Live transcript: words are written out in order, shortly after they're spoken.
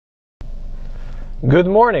Good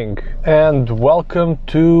morning and welcome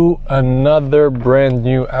to another brand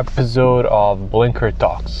new episode of Blinker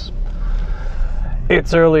Talks.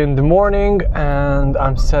 It's early in the morning and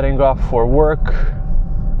I'm setting off for work,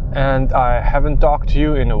 and I haven't talked to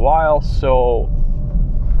you in a while, so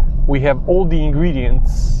we have all the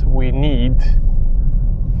ingredients we need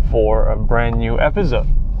for a brand new episode.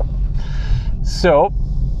 So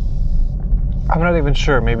I'm not even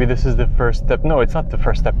sure, maybe this is the first step. No, it's not the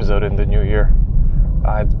first episode in the new year.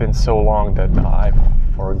 It's been so long that I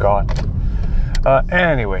forgot.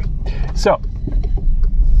 Anyway, so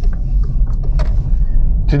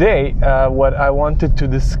today what I wanted to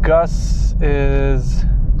discuss is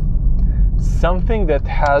something that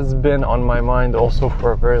has been on my mind also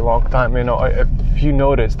for a very long time. You know, if you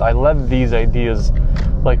noticed, I let these ideas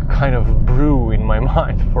like kind of brew in my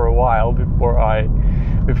mind for a while before I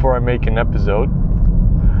make an episode.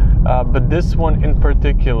 But this one in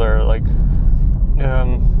particular, like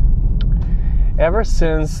ever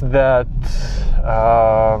since that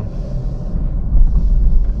I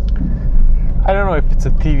don't know if it's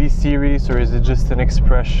a TV series or is it just an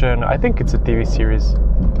expression. I think it's a TV series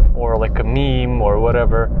or like a meme or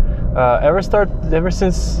whatever. Ever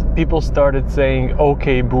since people started saying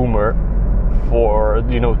 "okay, boomer" for,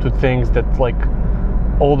 you know, to things that like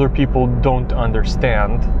older people don't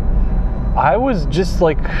understand, I was just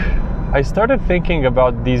like, I started thinking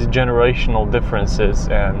about these generational differences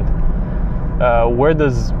and where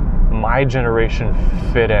does my generation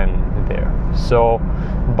fit in there. So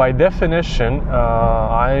by definition,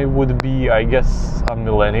 I would be, I guess, a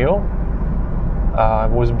millennial. I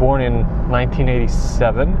was born in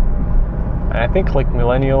 1987, and I think like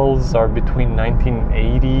millennials are between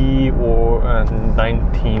 1980 or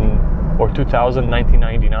 2000,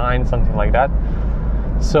 1999, something like that.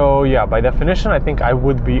 So yeah, by definition, I think I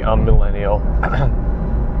would be a millennial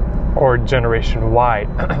or Generation Y.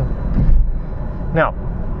 Now,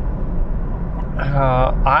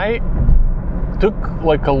 I took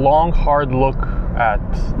like a long, hard look at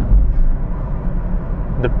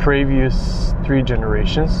the previous three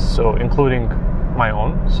generations, so including my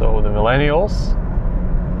own, so the millennials,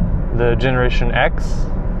 the Generation X,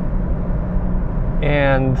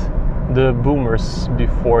 and the boomers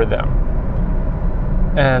before them.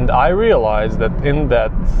 And I realized that in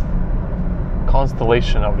that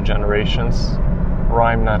constellation of generations,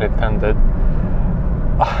 rhyme not intended,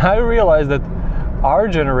 I realized that our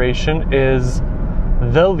generation is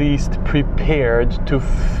the least prepared to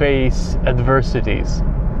face adversities,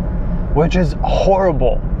 which is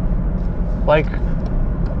horrible. Like,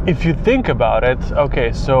 if you think about it,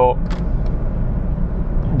 okay, so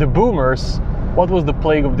the boomers, what was the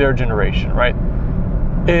plague of their generation, right?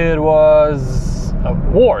 It was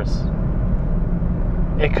wars,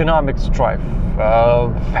 economic strife,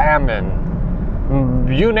 famine,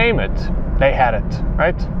 you name it, they had it,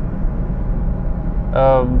 right?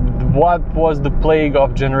 What was the plague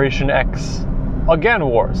of Generation X? Again,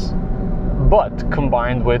 wars, but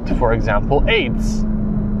combined with, for example, AIDS,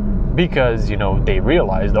 because, you know, they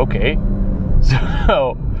realized, okay,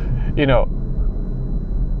 so, you know,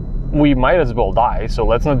 we might as well die, so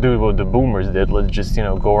let's not do what the boomers did. Let's just, you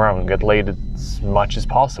know, go around and get laid as much as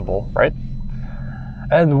possible, right?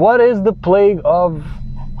 And what is the plague of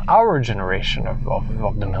our generation, of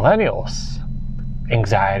the millennials?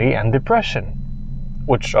 Anxiety and depression,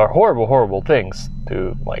 which are horrible, horrible things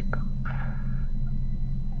to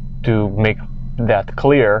make that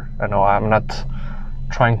clear. I know I'm not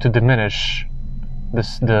trying to diminish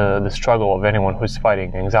the struggle of anyone who's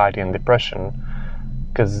fighting anxiety and depression,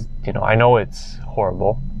 because, you know, I know it's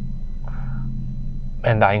horrible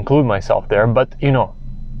and I include myself there, but, you know,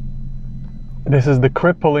 this is the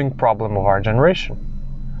crippling problem of our generation,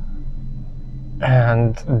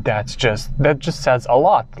 and that just says a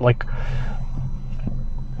lot. Like,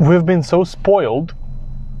 we've been so spoiled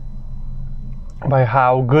by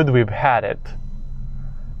how good we've had it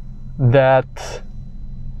that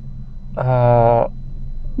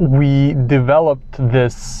we developed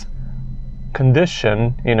this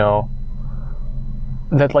condition, you know,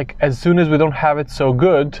 that like as soon as we don't have it so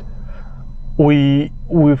good, we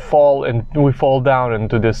fall down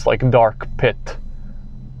into this like dark pit.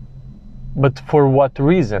 But for what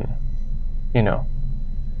reason? You know,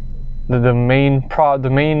 the main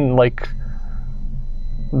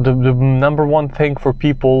number one thing for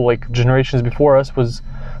people like generations before us was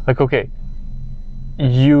like, okay,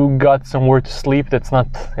 you got somewhere to sleep that's not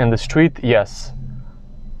in the street, yes.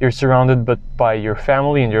 You're surrounded by your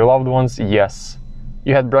family and your loved ones, yes.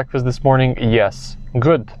 You had breakfast this morning, yes.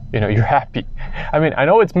 Good, you know, you're happy. I mean, I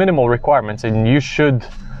know it's minimal requirements and you should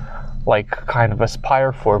like kind of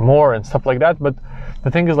aspire for more and stuff like that, but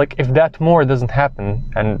the thing is, like, if that more doesn't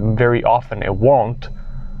happen, and very often it won't,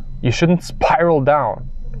 you shouldn't spiral down,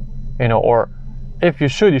 you know, or if you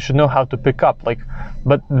should know how to pick up, like,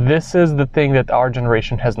 but this is the thing that our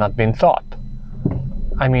generation has not been taught.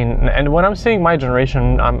 I mean, and when I'm saying my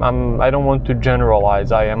generation, I don't want to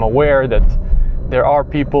generalize. I am aware that there are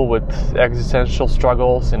people with existential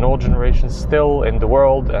struggles in all generations still in the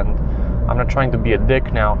world, and I'm not trying to be a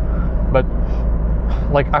dick now, but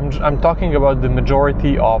like I'm talking about the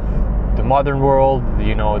majority of the modern world,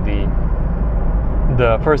 you know,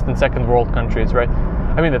 the first and second world countries, right?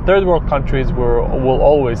 I mean, the third world countries will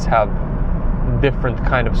always have different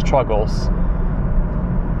kind of struggles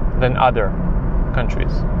than other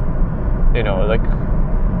countries, you know, like,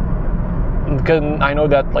 I know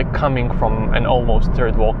that, like, coming from an almost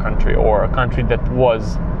third world country, or a country that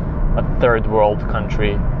was a third world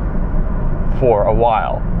country for a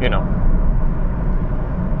while, you know.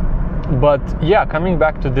 But yeah, coming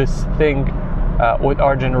back to this thing with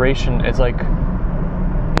our generation, it's like,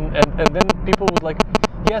 and then people would like,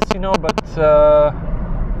 yes, you know, but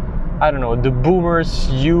I don't know, the boomers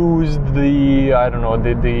used the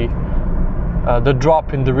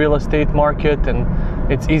drop in the real estate market, and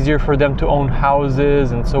it's easier for them to own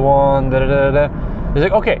houses and so on. It's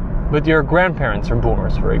like, okay, but your grandparents are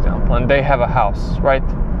boomers, for example, and they have a house, right?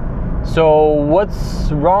 So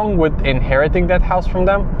what's wrong with inheriting that house from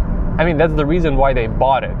them? I mean, that's the reason why they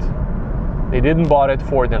bought it. They didn't bought it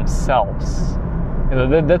for themselves. You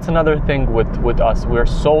know, that's another thing with us. We're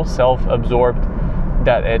so self-absorbed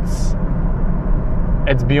that it's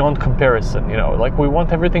beyond comparison. You know, like, we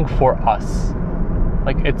want everything for us.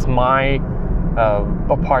 Like, it's my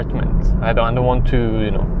apartment. I don't want to,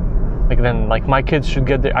 you know, like, then, like, my kids should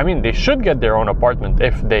get their, I mean, they should get their own apartment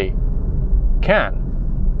if they can.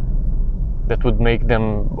 That would make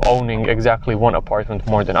them owning exactly one apartment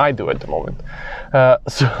more than I do at the moment.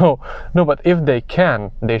 So no, but if they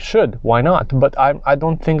can, they should. Why not? But I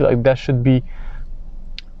don't think, like, that should be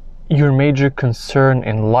your major concern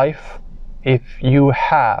in life. If you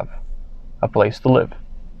have a place to live,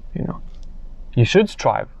 you know, you should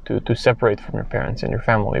strive to separate from your parents and your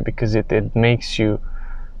family, because it makes you,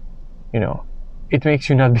 you know, it makes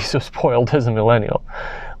you not be so spoiled as a millennial.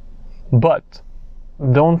 But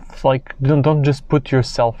don't just put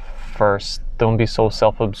yourself first. Don't be so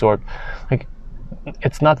self-absorbed. Like,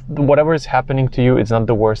 it's not, whatever is happening to you, it's not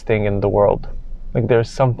the worst thing in the world. Like, there's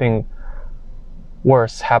something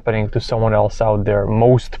worse happening to someone else out there,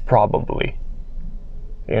 most probably,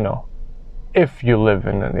 you know, if you live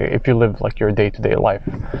like your day-to-day life,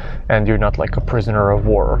 and you're not like a prisoner of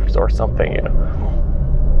war or something, you know.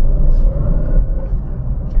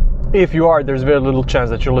 If you are, there's very little chance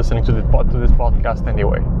that you're listening to this podcast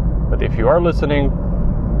anyway. But if you are listening,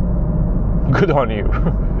 good on you.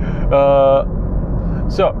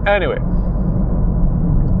 So anyway,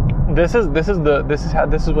 this is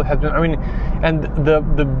what has been. I mean, and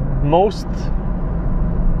the most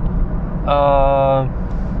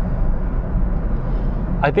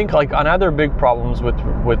I think, like, another big problems with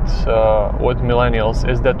millennials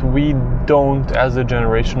is that we don't, as a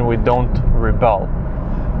generation, we don't rebel.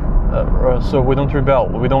 So we don't rebel.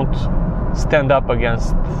 We don't stand up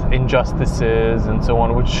against injustices and so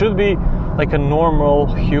on, which should be like a normal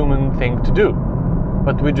human thing to do.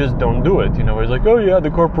 But we just don't do it. You know, it's like, oh yeah, the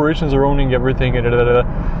corporations are owning everything.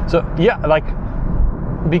 So yeah, like,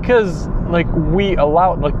 because, like, we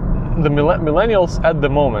allow, like, the millennials at the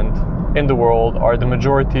moment in the world are the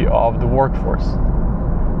majority of the workforce.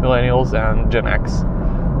 Millennials and Gen X.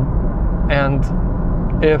 And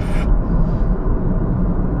if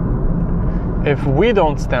we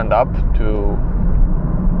don't stand up to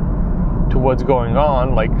what's going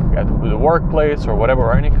on, like at the workplace or whatever,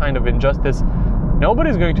 or any kind of injustice,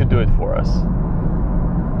 nobody's going to do it for us.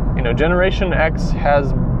 You know, Generation X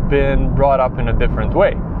has been brought up in a different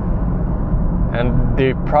way, and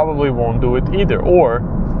they probably won't do it either. Or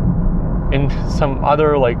in some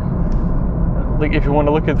other, like if you want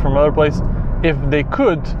to look at it from another place, if they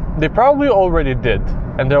could, they probably already did.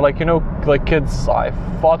 And they're like, you know, like, kids, I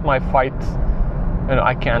fought my fight, and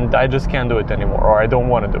I just can't do it anymore, or I don't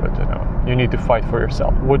want to do it. You know, you need to fight for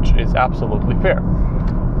yourself, which is absolutely fair,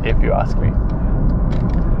 if you ask me.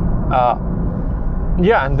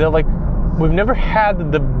 Yeah, and they're like, we've never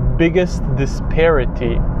had the biggest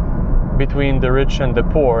disparity between the rich and the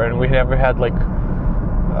poor, and we never had, like,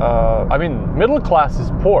 I mean, middle class is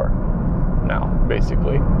poor now,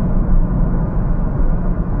 basically,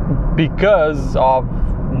 because of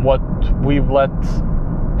what we've let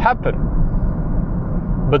happen.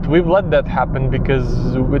 But we've let that happen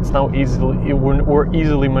because it's now we're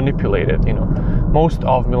easily manipulated. You know, most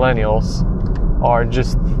of millennials are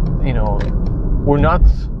just, we're not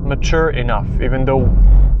mature enough. Even though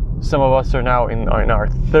some of us are now in our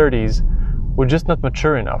 30s, we're just not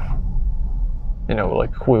mature enough.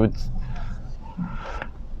 Like we would,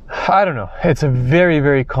 I don't know. It's a very,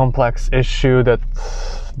 very complex issue that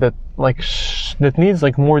needs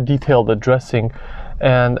like more detailed addressing,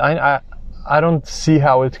 and I don't see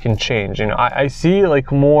how it can change. I see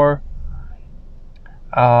like more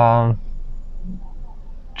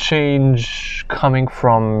change coming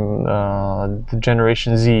from the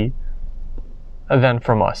Generation Z than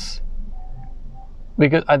from us,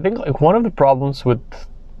 because I think like one of the problems with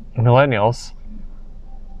millennials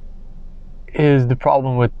is the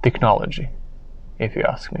problem with technology, if you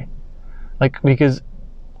ask me. Like, because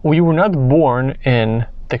we were not born in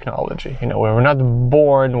technology, we were not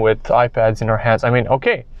born with iPads in our hands. I mean,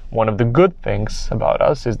 okay, one of the good things about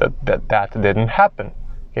us is that didn't happen.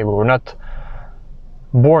 Okay, we were not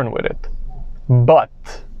born with it. But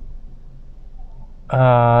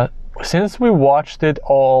since we watched it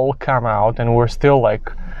all come out and we're still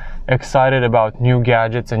like excited about new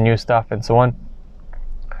gadgets and new stuff and so on,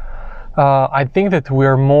 I think that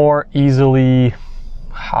we're more easily,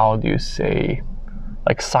 how do you say,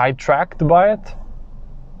 like sidetracked by it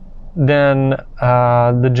than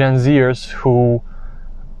the Gen Zers who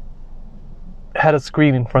had a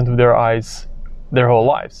screen in front of their eyes their whole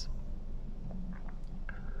lives.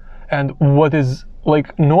 And what is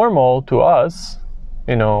like normal to us,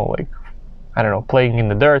 like, I don't know, playing in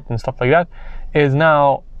the dirt and stuff like that, is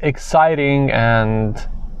now exciting and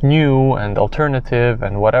new and alternative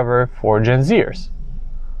and whatever for Gen Zers.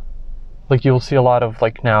 Like, you'll see a lot of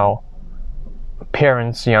like now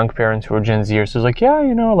young parents who are Gen Zers who's like, yeah,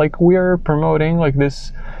 like we're promoting like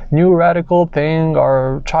this new radical thing,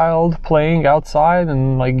 our child playing outside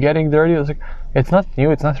and like getting dirty. It's like, it's not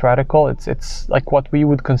new, it's not radical, it's like what we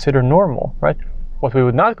would consider normal, right? What we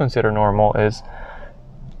would not consider normal is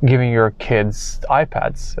giving your kids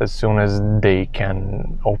iPads as soon as they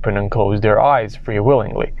can open and close their eyes free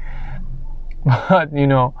willingly. But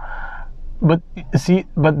but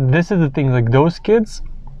this is the thing, like those kids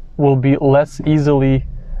will be less easily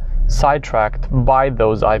sidetracked by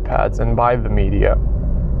those iPads and by the media,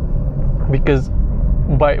 because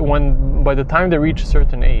by the time they reach a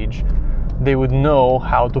certain age, they would know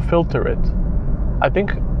how to filter it. I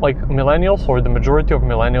think like millennials, or the majority of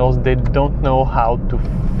millennials, they don't know how to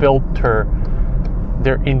filter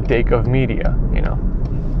their intake of media,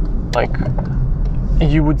 Like,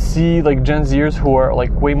 you would see like Gen Zers who are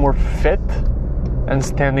like way more fit and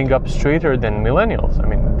standing up straighter than millennials. I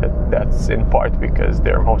mean, that's in part because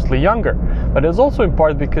they're mostly younger, but it's also in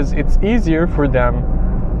part because it's easier for them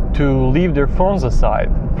to leave their phones aside,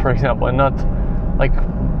 for example, and not like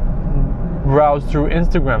browse through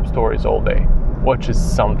Instagram stories all day, which is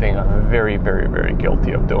something I'm very, very, very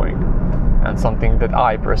guilty of doing, and something that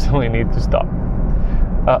I personally need to stop.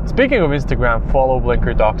 Speaking of Instagram, follow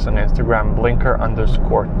Blinker Talks on Instagram,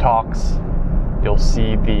 Blinker_talks. You'll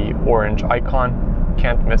see the orange icon.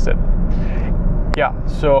 Can't miss it. Yeah,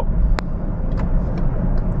 so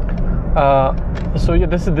yeah,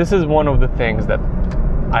 this is one of the things that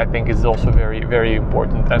I think is also very, very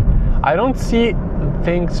important. And I don't see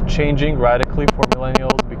things changing radically for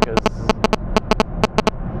millennials because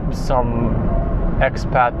some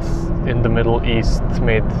expats in the Middle East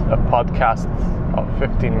made a podcast of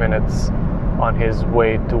 15 minutes on his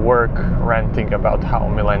way to work ranting about how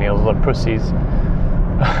millennials are pussies.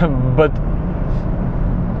 But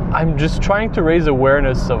I'm just trying to raise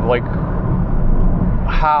awareness of like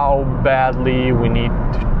how badly we need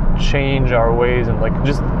to change our ways, and like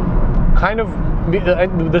just kind of I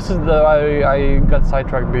got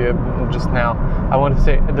sidetracked just now. I want to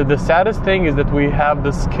say that the saddest thing is that we have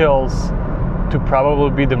the skills to probably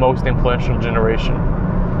be the most influential generation,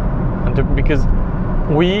 and because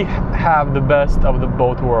we have the best of the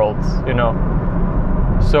both worlds,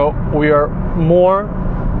 so we are more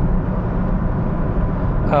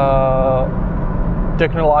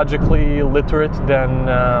technologically literate than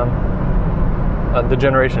the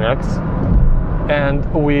Generation X, and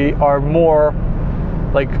we are more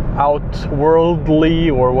like outworldly,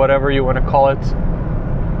 or whatever you want to call it,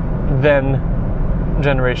 than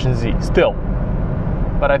Generation Z still.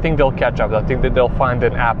 But I think they'll catch up. I think that they'll find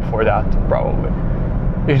an app for that probably,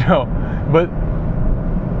 but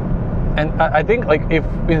and I think like if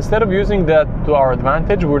instead of using that to our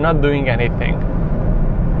advantage, we're not doing anything.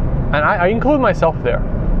 And I include myself there.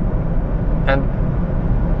 And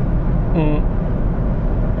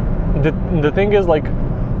the thing is, like,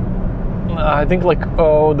 I think like,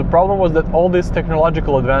 the problem was that all this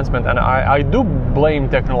technological advancement, and I do blame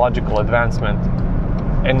technological advancement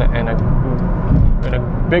in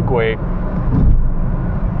a big way.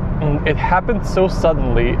 It happened so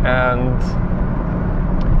suddenly, and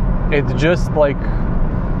it's just like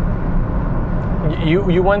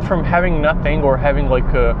you went from having nothing, or having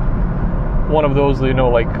like one of those, you know,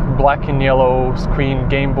 like black and yellow screen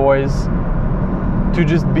Game Boys, to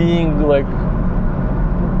just being like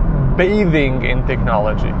bathing in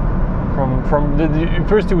technology. From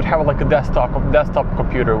first you would have like a desktop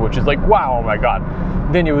computer, which is like, wow, oh my god.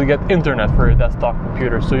 Then you would get internet for your desktop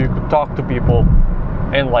computer, so you could talk to people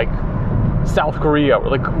in like South Korea.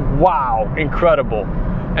 Like, wow, incredible.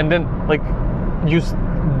 And then like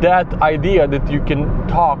that idea that you can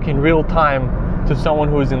talk in real time to someone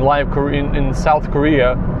who is in in South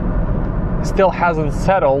Korea still hasn't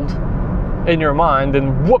settled in your mind,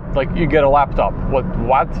 and whoop, like you get a laptop.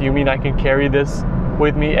 What? You mean I can carry this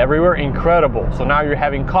with me everywhere? Incredible. So now you're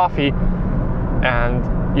having coffee and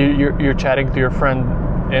you're chatting to your friend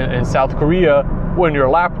in South Korea on your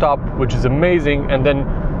laptop, which is amazing. And then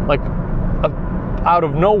like out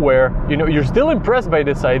of nowhere, you know, you're still impressed by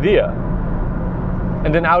this idea,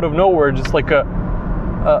 and then out of nowhere, just like a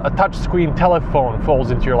touch screen telephone falls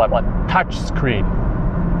into your lap. Like, touch screen.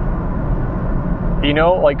 You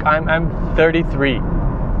know, like I'm 33.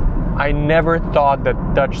 I never thought that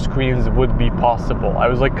touch screens would be possible. I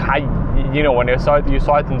was like, you know, when you saw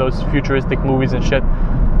it in those futuristic movies and shit.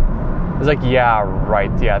 It's like, yeah,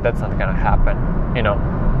 right, yeah, that's not gonna happen, you know.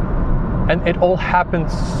 And it all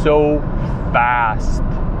happened so fast.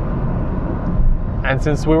 And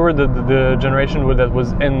since we were the generation that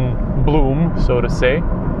was in bloom, so to say,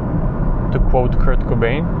 to quote Kurt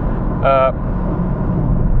Cobain,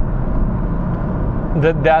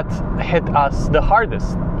 that hit us the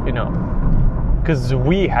hardest, you know, because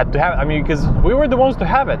we had to have. I mean, because we were the ones to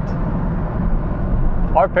have it.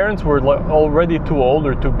 Our parents were already too old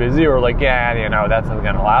or too busy, or like, yeah, you know, that's not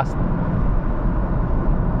gonna last.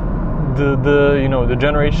 The you know, the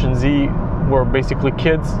Generation Z were basically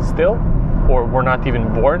kids still, or were not even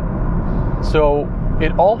born. So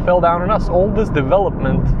it all fell down on us. All this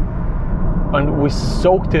development, and we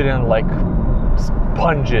soaked it in like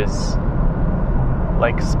sponges.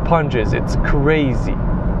 Like sponges. It's crazy.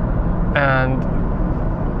 And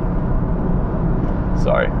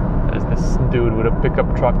sorry, there's this dude with a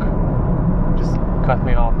pickup truck just cut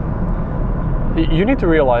me off. You need to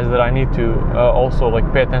realize that I need to also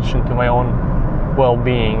like pay attention to my own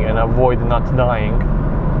well-being and avoid not dying,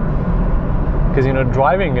 because, you know,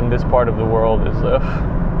 driving in this part of the world is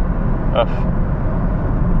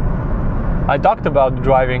I talked about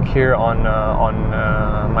driving here on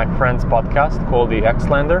my friend's podcast called the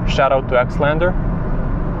Xlander. Shout out to Xlander.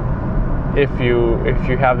 If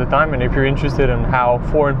you have the time, and if you're interested in how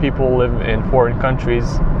foreign people live in foreign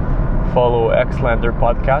countries, follow Xlander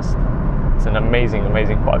podcast. It's an amazing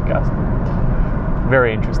podcast.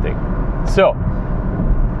 Very interesting. So,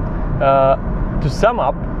 to sum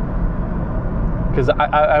up, because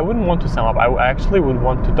I wouldn't want to sum up. I actually would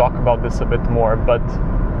want to talk about this a bit more, but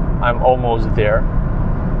I'm almost there.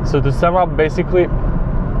 So to sum up, basically,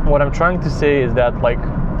 what I'm trying to say is that, like,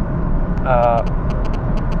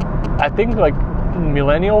 I think like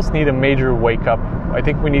millennials need a major wake up. I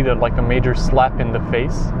think we need a major slap in the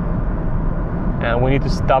face, and we need to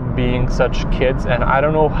stop being such kids. And I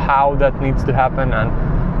don't know how that needs to happen, and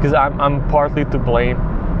because I'm partly to blame,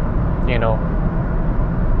 you know.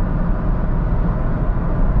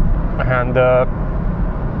 And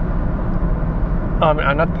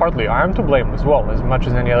I'm not partly. I am to blame as well, as much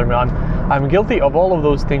as any other man. I'm guilty of all of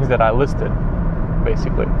those things that I listed,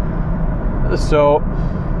 basically. So,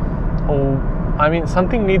 I mean,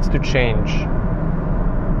 something needs to change.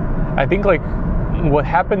 I think, like, what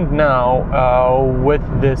happened now with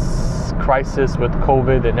this crisis, with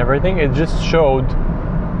COVID and everything, it just showed,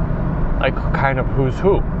 like, kind of who's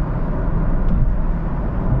who.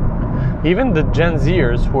 Even the Gen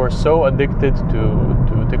Zers, who are so addicted to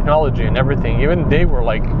technology and everything, even they were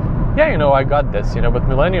like, yeah, you know, I got this, you know. But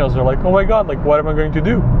millennials are like, oh my god, like, what am I going to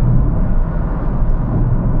do?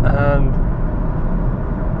 And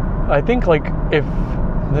I think, like, if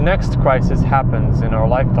the next crisis happens in our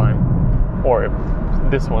lifetime, or if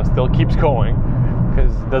this one still keeps going,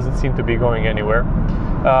 because it doesn't seem to be going anywhere,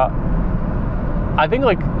 I think,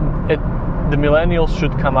 like, the millennials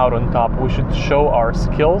should come out on top. We should show our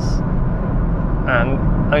skills, and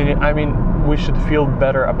I mean, we should feel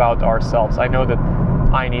better about ourselves. I know that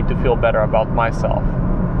I need to feel better about myself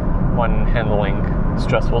when handling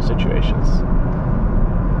stressful situations.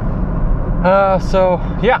 So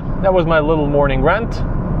yeah, that was my little morning rant.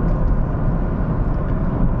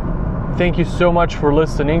 Thank you so much for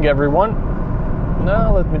listening, everyone.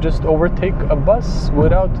 Now let me just overtake a bus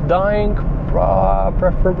without dying,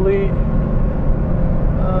 preferably.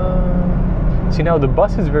 See, now the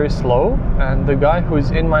bus is very slow, and the guy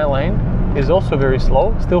who's in my lane is also very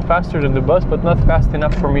slow, still faster than the bus, but not fast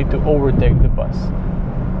enough for me to overtake the bus.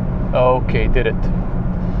 Okay, did it.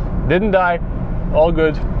 Didn't die, all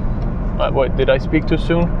good. Wait, did I speak too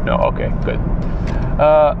soon? No, okay, good.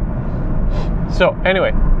 So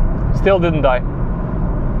anyway, still didn't die.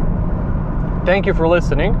 Thank you for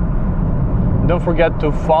listening. Don't forget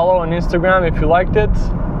to follow on Instagram if you liked it.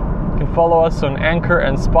 You can follow us on Anchor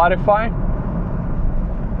and Spotify.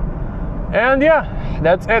 And yeah,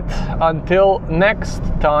 that's it. Until next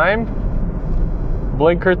time,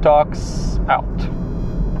 Blinker Talks out.